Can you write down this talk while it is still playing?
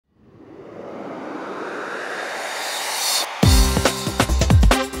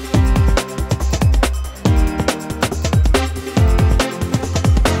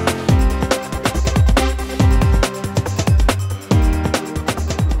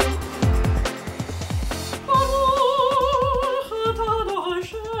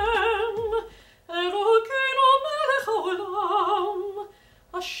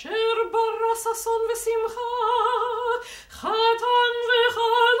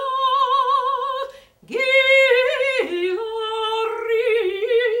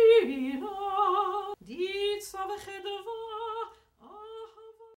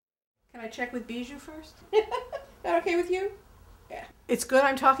check with Bijou first? That okay with you? Yeah. It's good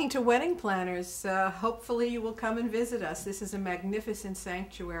I'm talking to wedding planners. Hopefully you will come and visit us. This is a magnificent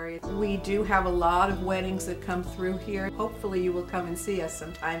sanctuary. We do have a lot of weddings that come through here. Hopefully you will come and see us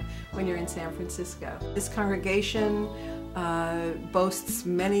sometime when you're in San Francisco. This congregation boasts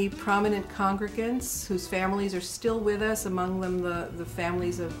many prominent congregants whose families are still with us, among them the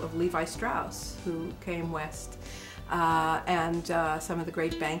families of Levi Strauss, who came west. And some of the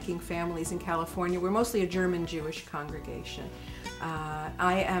great banking families in California. We're mostly a German Jewish congregation.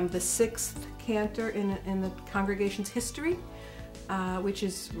 I am the 6th cantor in the congregation's history, which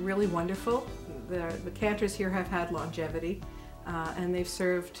is really wonderful. The cantors here have had longevity, and they've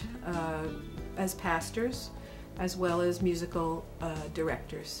served as pastors as well as musical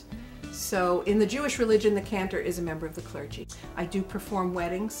directors. So in the Jewish religion, the cantor is a member of the clergy. I do perform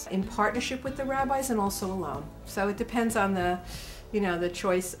weddings in partnership with the rabbis and also alone. So it depends on the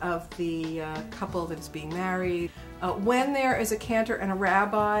choice of the couple that is being married. When there is a cantor and a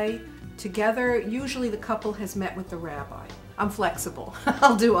rabbi together, usually the couple has met with the rabbi. I'm flexible.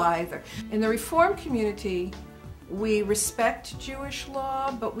 I'll do either. In the Reform community, we respect Jewish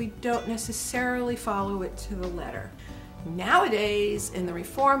law, but we don't necessarily follow it to the letter. Nowadays, in the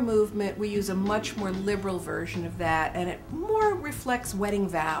Reform movement, we use a much more liberal version of that, and it more reflects wedding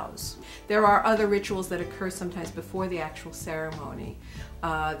vows. There are other rituals that occur sometimes before the actual ceremony.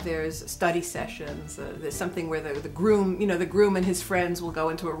 There's study sessions. There's something where the groom, the groom and his friends will go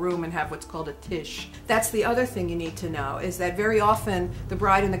into a room and have what's called a tish. That's the other thing you need to know, is that very often the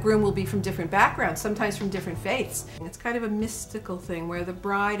bride and the groom will be from different backgrounds, sometimes from different faiths. It's kind of a mystical thing where the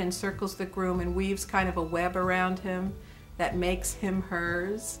bride encircles the groom and weaves kind of a web around him that makes him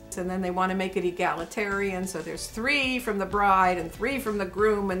hers. And then they want to make it egalitarian, so there's 3 from the bride and 3 from the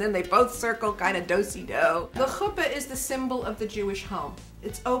groom, and then they both circle kind of do-si-do. The chuppah is the symbol of the Jewish home.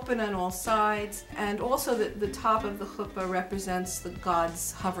 It's open on all sides, and also the top of the chuppah represents the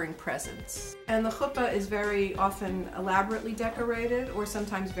God's hovering presence. And the chuppah is very often elaborately decorated, or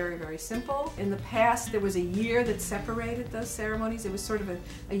sometimes very, very simple. In the past, there was a year that separated those ceremonies. It was sort of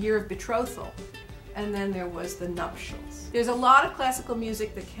a year of betrothal. And then there was the nuptials. There's a lot of classical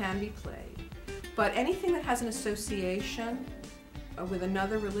music that can be played, but anything that has an association with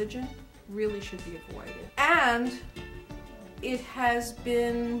another religion really should be avoided. And it has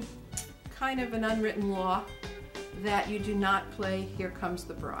been kind of an unwritten law that you do not play Here Comes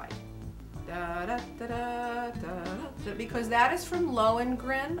the Bride. Da, da, da, da, da, da, because that is from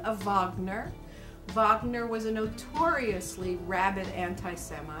Lohengrin of Wagner. Wagner was a notoriously rabid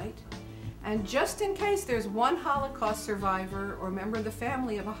anti-Semite. And just in case there's one Holocaust survivor or member of the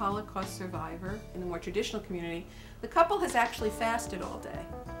family of a Holocaust survivor in the more traditional community, the couple has actually fasted all day.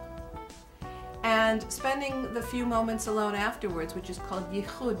 And spending the few moments alone afterwards, which is called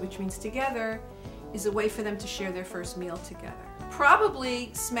yichud, which means together, is a way for them to share their first meal together. Probably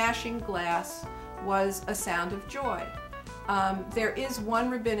smashing glass was a sound of joy. There is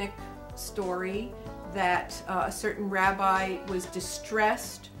one rabbinic story that a certain rabbi was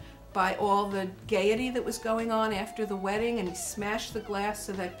distressed by all the gaiety that was going on after the wedding, and he smashed the glass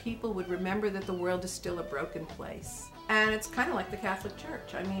so that people would remember that the world is still a broken place. And it's kind of like the Catholic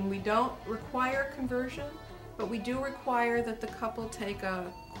Church. I mean, we don't require conversion, but we do require that the couple take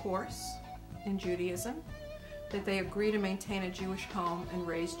a course in Judaism, that they agree to maintain a Jewish home and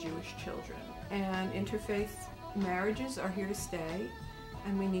raise Jewish children. And interfaith marriages are here to stay,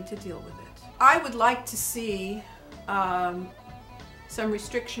 and we need to deal with it. I would like to see some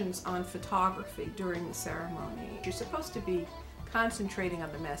restrictions on photography during the ceremony. You're supposed to be concentrating on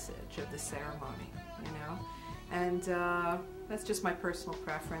the message of the ceremony, and that's just my personal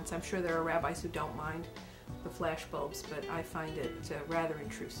preference. I'm sure there are rabbis who don't mind the flash bulbs, but I find it rather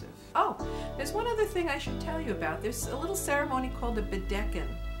intrusive. Oh, there's one other thing I should tell you about. There's a little ceremony called a bedecken,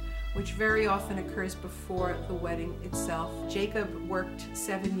 which very often occurs before the wedding itself. Jacob worked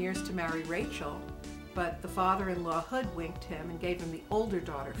 7 years to marry Rachel, but the father-in-law hoodwinked him and gave him the older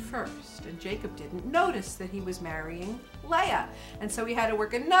daughter first. And Jacob didn't notice that he was marrying Leah. And so he had to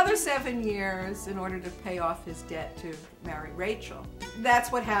work another 7 years in order to pay off his debt to marry Rachel. That's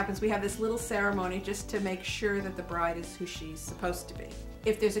what happens. We have this little ceremony just to make sure that the bride is who she's supposed to be.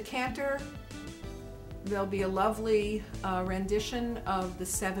 If there's a cantor, there'll be a lovely rendition of the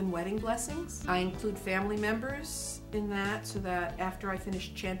 7 wedding blessings. I include family members in that, so that after I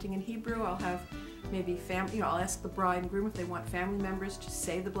finish chanting in Hebrew, I'll have maybe I'll ask the bride and groom if they want family members to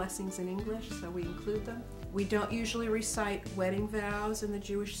say the blessings in English, so we include them. We don't usually recite wedding vows in the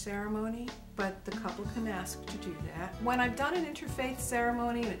Jewish ceremony, but the couple can ask to do that. When I've done an interfaith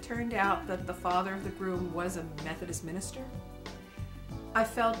ceremony and it turned out that the father of the groom was a Methodist minister, I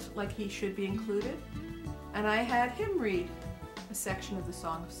felt like he should be included, and I had him read a section of the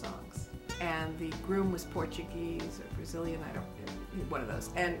Song of Songs. And the groom was Portuguese or Brazilian, I don't know, one of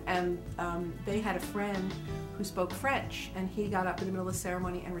those. And they had a friend who spoke French, and he got up in the middle of the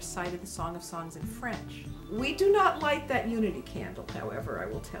ceremony and recited the Song of Songs in French. We do not light that unity candle, however, I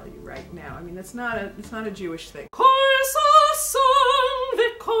will tell you right now. I mean, it's not a Jewish thing.